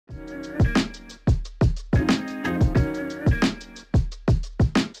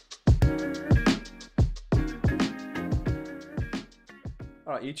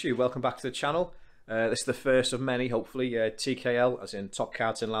Alright YouTube, welcome back to the channel. This is the first of many, hopefully, TKL, as in Top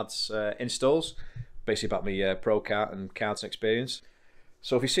Karting Lads installs. Basically about my Prokart and karting experience.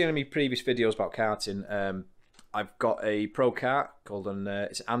 So if you've seen any previous videos about karting, I've got a Prokart called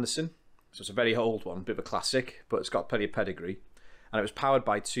it's Anderson. So it's a very old one, a bit of a classic, but it's got plenty of pedigree. And it was powered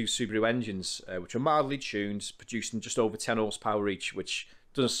by two Subaru engines, which are mildly tuned, producing just over 10 horsepower each, which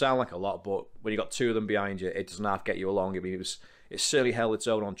doesn't sound like a lot, but when you've got two of them behind you, it doesn't half get you along. I mean, it certainly held its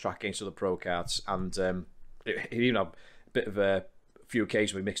own on track against other Prokarts, and it even had a bit of a few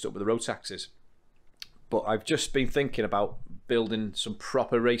occasions we mixed up with the road taxis. But I've just been thinking about building some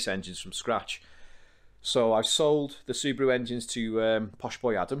proper race engines from scratch. So I've sold the Subaru engines to Posh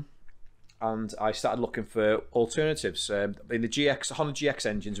Boy Adam, and I started looking for alternatives. In the Honda GX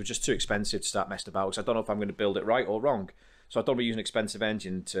engines were just too expensive to start messing about, so I don't know if I'm going to build it right or wrong. So I don't want to use an expensive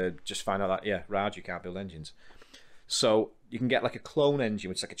engine to just find out that, yeah, Raj, you can't build engines. So you can get like a clone engine,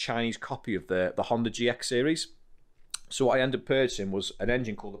 which is like a Chinese copy of the Honda GX series. So what I ended up purchasing was an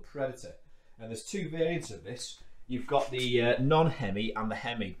engine called the Predator. And there's two variants of this. You've got the non-Hemi and the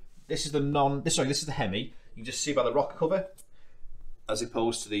Hemi. This is the Hemi. You can just see by the rocker cover, as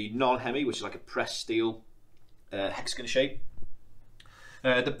opposed to the non-Hemi, which is like a pressed steel hexagon shape.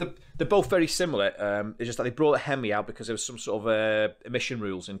 They're both very similar. It's just that they brought a Hemi out because there was some sort of emission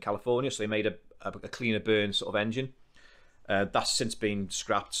rules in California, so they made a cleaner burn sort of engine. That's since been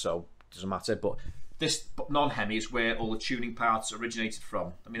scrapped, so it doesn't matter. But this non-Hemi is where all the tuning parts originated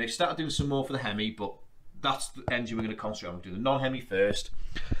from. I mean, they've started doing some more for the Hemi, but that's the engine we're going to concentrate on. We'll do the non-Hemi first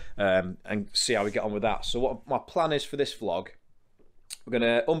and see how we get on with that. So what my plan is for this vlog, we're going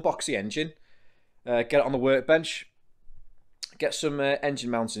to unbox the engine, get it on the workbench, get some engine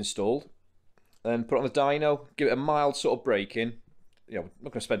mounts installed, and put it on the dyno, give it a mild sort of braking. You know, I'm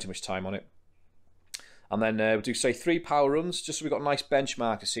not going to spend too much time on it. And then we'll do, say, 3 power runs, just so we've got a nice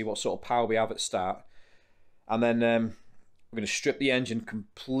benchmark to see what sort of power we have at the start. And then we're going to strip the engine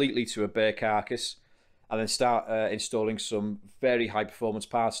completely to a bare carcass, and then start installing some very high performance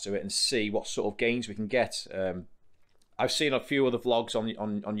parts to it and see what sort of gains we can get. I've seen a few other vlogs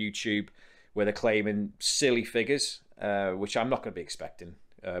on YouTube where they're claiming silly figures, which I'm not going to be expecting.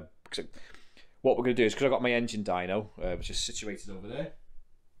 What we're going to do is, because I've got my engine dyno, which is situated over there,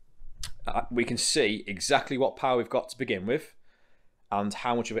 we can see exactly what power we've got to begin with and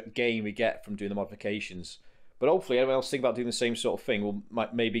how much of a gain we get from doing the modifications. But hopefully anyone else think about doing the same sort of thing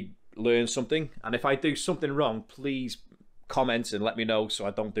might maybe learn something. And if I do something wrong, please comment and let me know so I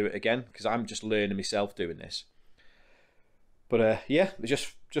don't do it again, because I'm just learning myself doing this. But yeah, we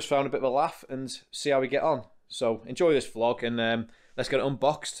just found a bit of a laugh and see how we get on. So enjoy this vlog, and let's get it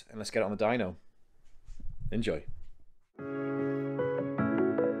unboxed and let's get it on the dyno. Enjoy.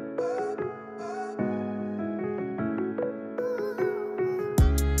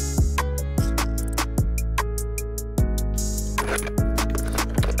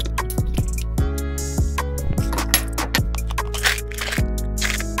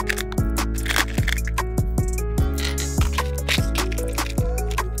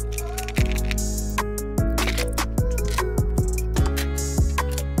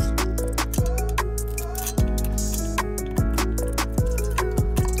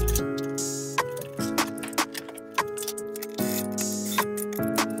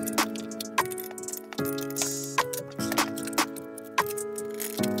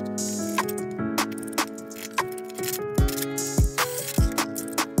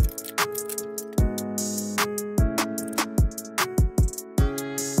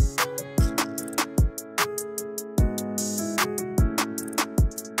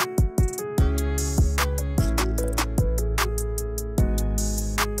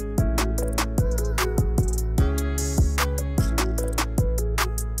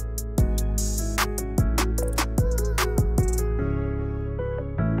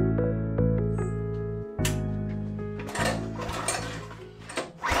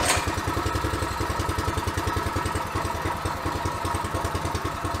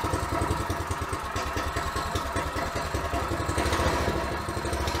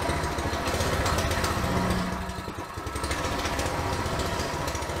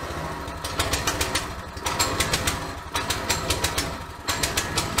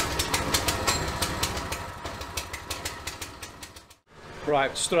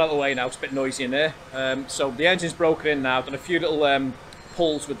 Right, stood out of the way now, it's a bit noisy in there. So the engine's broken in now. I've done a few little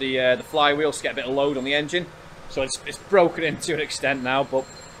pulls with the flywheel to get a bit of load on the engine. So it's broken in to an extent now, but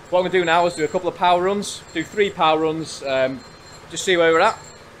what I'm going to do now is do a couple of power runs, do 3 power runs, just see where we're at.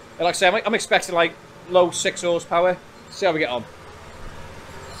 And like I say, I'm expecting like low 6 horsepower. See how we get on.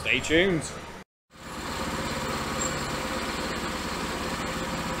 Stay tuned.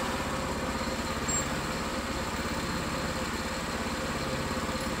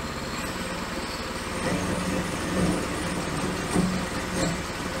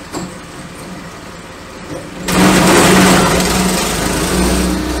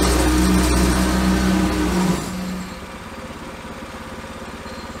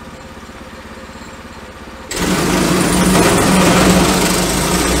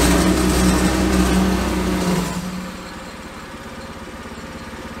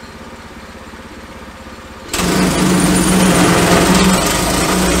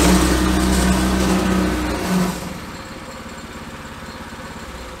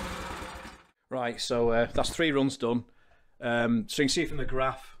 Right, so that's 3 runs done. So you can see from the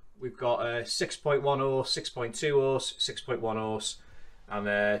graph, we've got 6.1 horse, 6.2 horse, 6.1 horse, and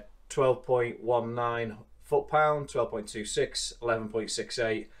 12.19 foot-pound, 12.26,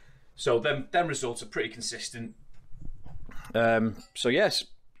 11.68. So them results are pretty consistent. So yes,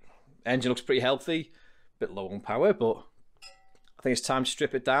 engine looks pretty healthy, a bit low on power, but I think it's time to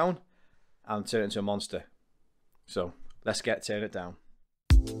strip it down and turn it into a monster. So let's turn it down.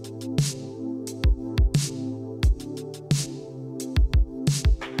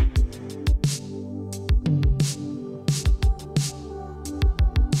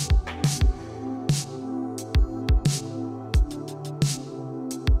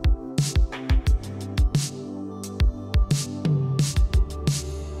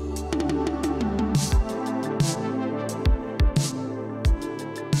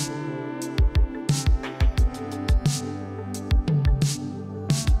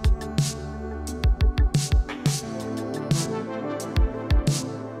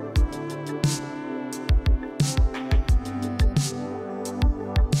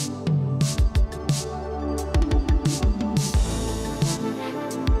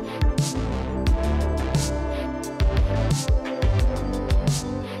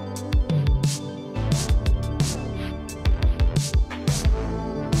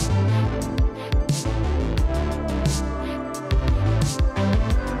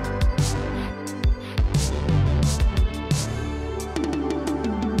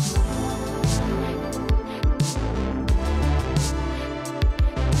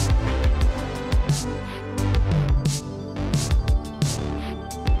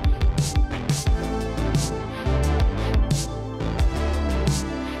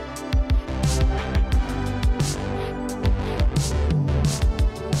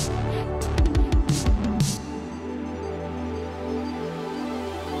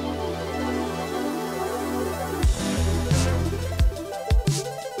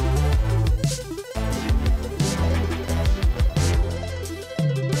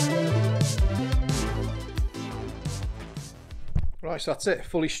 Right, so that's it,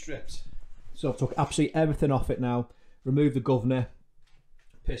 fully stripped. So I've took absolutely everything off it now, removed the governor,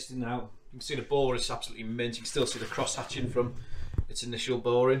 piston out. You can see the bore is absolutely mint. You can still see the cross hatching from its initial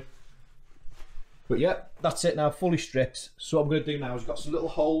boring. But yeah, that's it now, fully stripped. So what I'm going to do now is got some little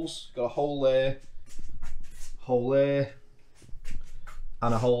holes, got a hole there,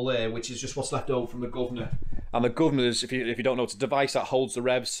 and a hole there, which is just what's left over from the governor. And the governor is, if you don't know, it's a device that holds the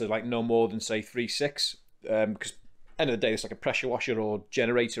revs to like no more than say 3.6, because end of the day it's like a pressure washer or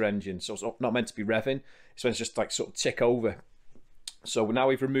generator engine, so it's not meant to be revving. It's meant to just like sort of tick over. So now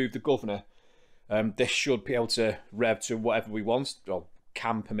we've removed the governor, this should be able to rev to whatever we want, well,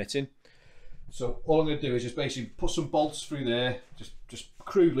 cam permitting. So all I'm going to do is just basically put some bolts through there, just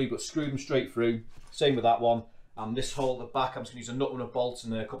crudely, but screw them straight through. Same with that one. And this hole at the back, I'm just going to use a nut and a bolt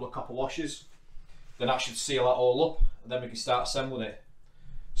and a couple of copper washers. Then that should seal that all up, and then we can start assembling it.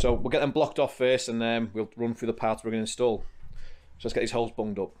 So we'll get them blocked off first, and then we'll run through the parts we're going to install. So let's get these holes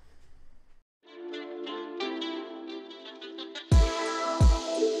bunged up.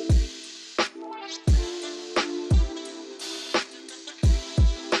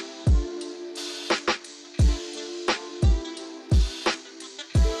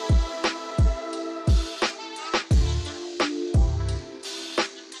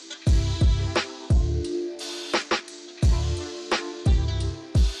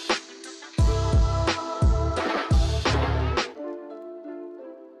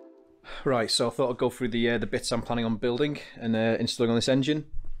 Right, so I thought I'd go through the bits I'm planning on building and installing on this engine.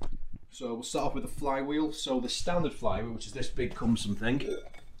 So we'll start off with the flywheel. So the standard flywheel, which is this big cumbersome thing,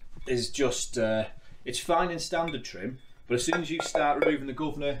 is just, it's fine in standard trim, but as soon as you start removing the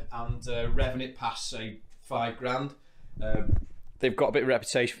governor and revving it past say 5 grand, they've got a bit of a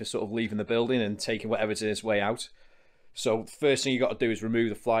reputation for sort of leaving the building and taking whatever's in its way out. So the first thing you got to do is remove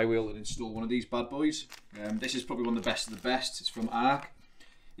the flywheel and install one of these bad boys. This is probably one of the best of the best. It's from Arc.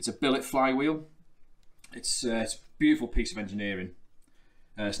 It's a billet flywheel. It's a beautiful piece of engineering.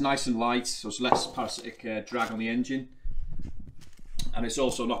 It's nice and light, so it's less parasitic drag on the engine, and it's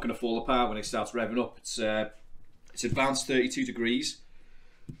also not going to fall apart when it starts revving up. It's advanced 32 degrees.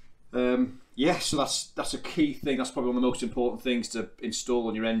 Yeah, so that's a key thing. That's probably one of the most important things to install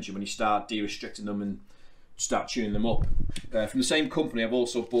on your engine when you start de-restricting them and start tuning them up. From the same company, I've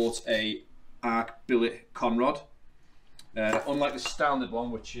also bought a Arc billet conrod. Unlike the standard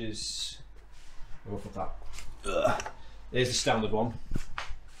one, which is, we'll put that. There's the standard one.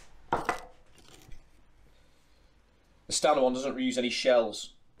 The standard one doesn't use any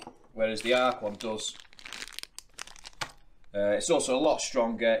shells, whereas the Arc one does. It's also a lot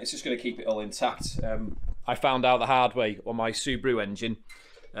stronger. It's just going to keep it all intact. I found out the hard way on my Subaru engine.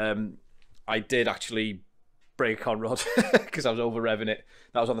 I did actually break a con rod because I was over revving it.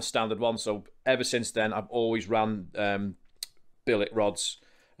 That was on the standard one. So ever since then, I've always ran billet rods,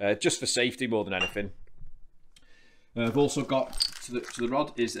 just for safety more than anything. I've also got to the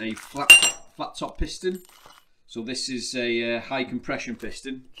rod is a flat top piston. So this is a high compression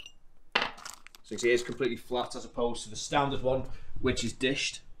piston. So you can see it's completely flat as opposed to the standard one, which is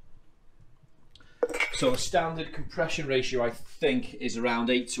dished. So a standard compression ratio, I think, is around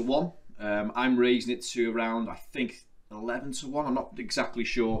 8:1. I'm raising it to around, I think, 11:1. I'm not exactly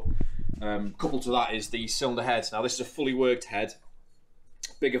sure. Coupled to that is the cylinder head. Now this is a fully worked head,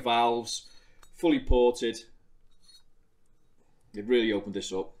 bigger valves, fully ported. They've really opened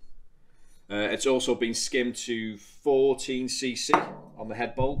this up. It's also been skimmed to 14cc on the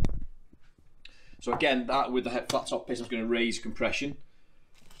head bolt. So again, that with the flat top piston is going to raise compression.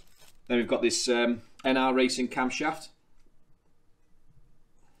 Then we've got this NR Racing camshaft.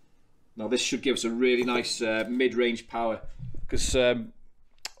 Now this should give us a really nice mid-range power, because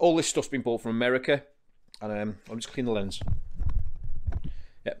all this stuff's been bought from America. And I'll just clean the lens.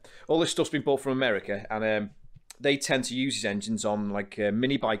 Yeah, all this stuff's been bought from America, and they tend to use these engines on like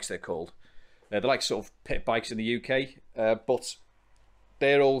mini bikes, they're called. They're like sort of pit bikes in the UK, but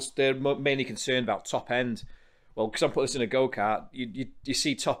they're mainly concerned about top end. Well, because I'm putting this in a go-kart, you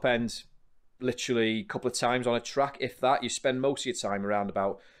see top end literally a couple of times on a track, if that. You spend most of your time around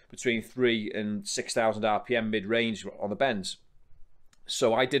about between 3,000 and 6,000 RPM mid-range on the bends.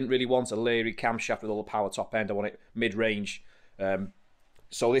 So I didn't really want a leery camshaft with all the power top end. I want it mid-range.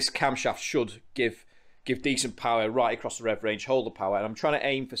 So this camshaft should give decent power right across the rev range, hold the power, and I'm trying to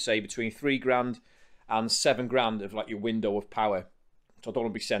aim for, say, between 3 grand and 7 grand of like your window of power. So I don't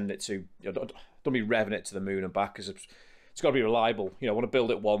want to be sending it to, don't be revving it to the moon and back, because it's got to be reliable. I want to build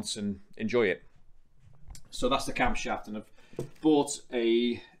it once and enjoy it. So that's the camshaft, and I've bought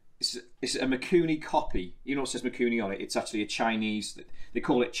it's a Mikuni copy. You know, it says Mikuni on it. It's actually a Chinese. They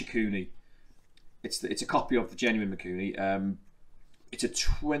call it Chikuni. It's a copy of the genuine Mikuni. It's a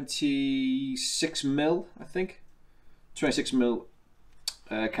 26mm, I think, 26mm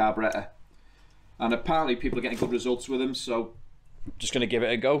carburetor, and apparently people are getting good results with them. So I'm just going to give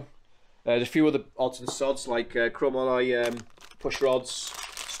it a go. There's a few other odds and sods like chrome alloy push rods,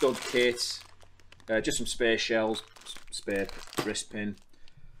 stud kit, just some spare shells, spare wrist pin.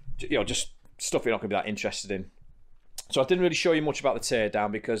 Just stuff you're not going to be that interested in. So I didn't really show you much about the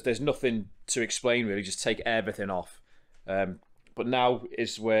teardown because there's nothing to explain really. Just take everything off. But now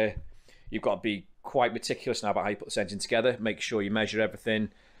is where you've got to be quite meticulous now about how you put this engine together. Make sure you measure everything,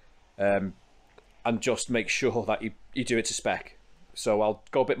 and just make sure that you do it to spec. So I'll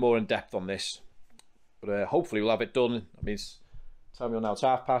go a bit more in depth on this, but hopefully we'll have it done. I mean, time now it's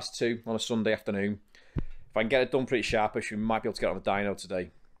 2:30 on a Sunday afternoon. If I can get it done pretty sharpish, we might be able to get on the dyno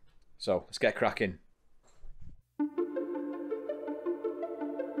today. So let's get cracking.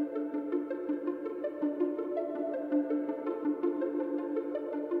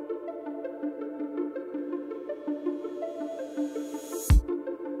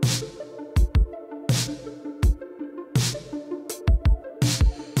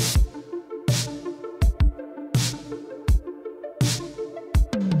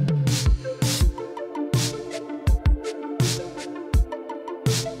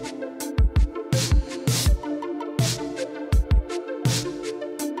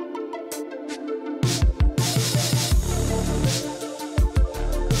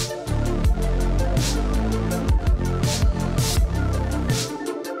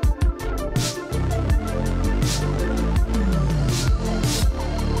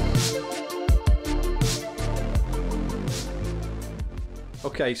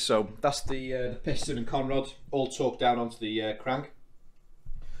 Okay, so that's the piston and conrod all torqued down onto the crank.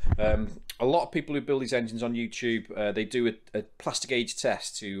 A lot of people who build these engines on YouTube, they do a plastic gauge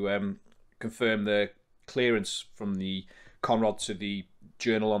test to confirm the clearance from the conrod to the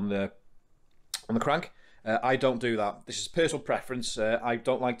journal on the crank. I don't do that. This is personal preference. I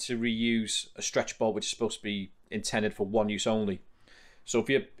don't like to reuse a stretch bolt which is supposed to be intended for one use only. So if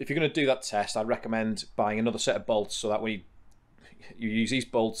you're going to do that test, I'd recommend buying another set of bolts, so that when you use these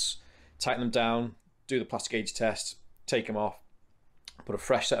bolts, tighten them down, do the plastic gauge test, take them off, put a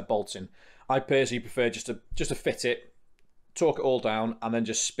fresh set of bolts in. I personally prefer just to fit it, torque it all down, and then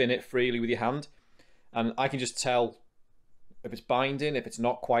just spin it freely with your hand, and I can just tell if it's binding, if it's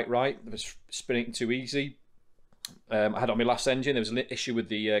not quite right, if it's spinning too easy. I had it on my last engine. There was an issue with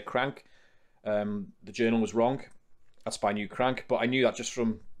the crank. The journal was wrong. That's by new crank, but I knew that just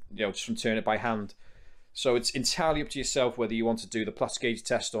from turning it by hand. So it's entirely up to yourself whether you want to do the plastic gauge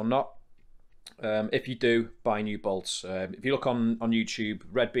test or not. If you do, buy new bolts. If you look on YouTube,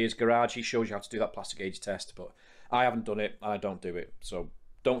 Redbeard's Garage, he shows you how to do that plastic gauge test, but I haven't done it and I don't do it. So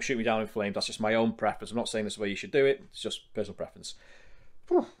don't shoot me down in flames. That's just my own preference. I'm not saying this is the way you should do it. It's just personal preference.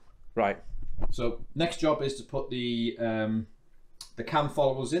 Whew. Right. So next job is to put the cam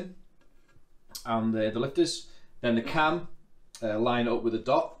followers in and the lifters. Then the cam, line it up with the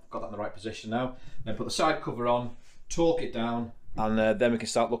dot. Got that in the right position now. Then put the side cover on, torque it down, and then we can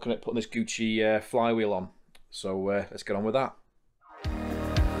start looking at putting this Gucci flywheel on. So let's get on with that.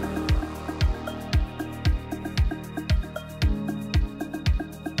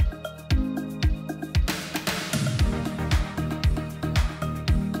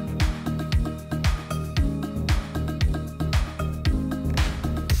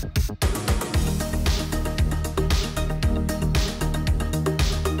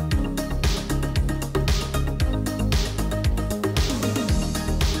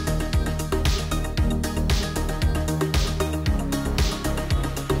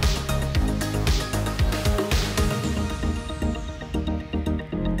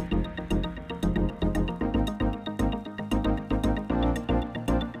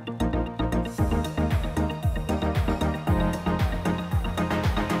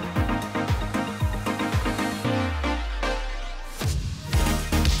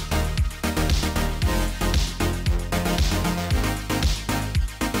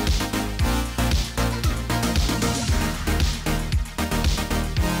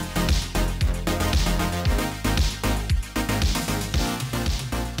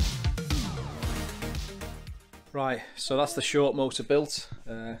 Right, so that's the short motor built.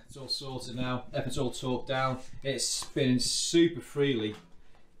 It's all sorted now. Everything's all torqued down. It's spinning super freely.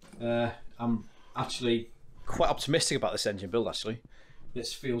 I'm actually quite optimistic about this engine build actually.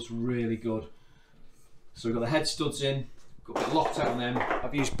 This feels really good. So we've got the head studs in, got a bit of Loctite on them.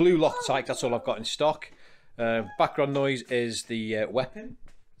 I've used blue Loctite, that's all I've got in stock. Background noise is the weapon.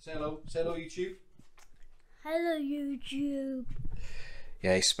 Say hello YouTube. Hello YouTube.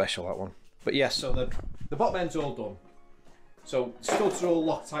 Yeah, he's special, that one. But yeah, so the bottom end's all done. So studs are all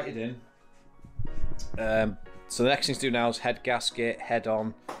Loctited in. So the next thing to do now is head gasket, head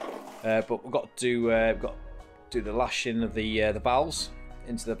on. But we've got to do the lashing of the valves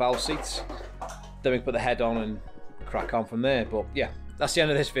into the valve seats. Then we can put the head on and crack on from there. But yeah, that's the end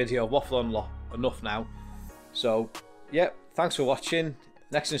of this video. Waffle on enough now. So yeah, thanks for watching.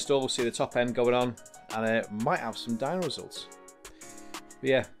 Next install we'll see the top end going on, and it might have some dyno results. But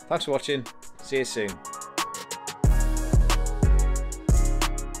yeah, thanks for watching. See you soon.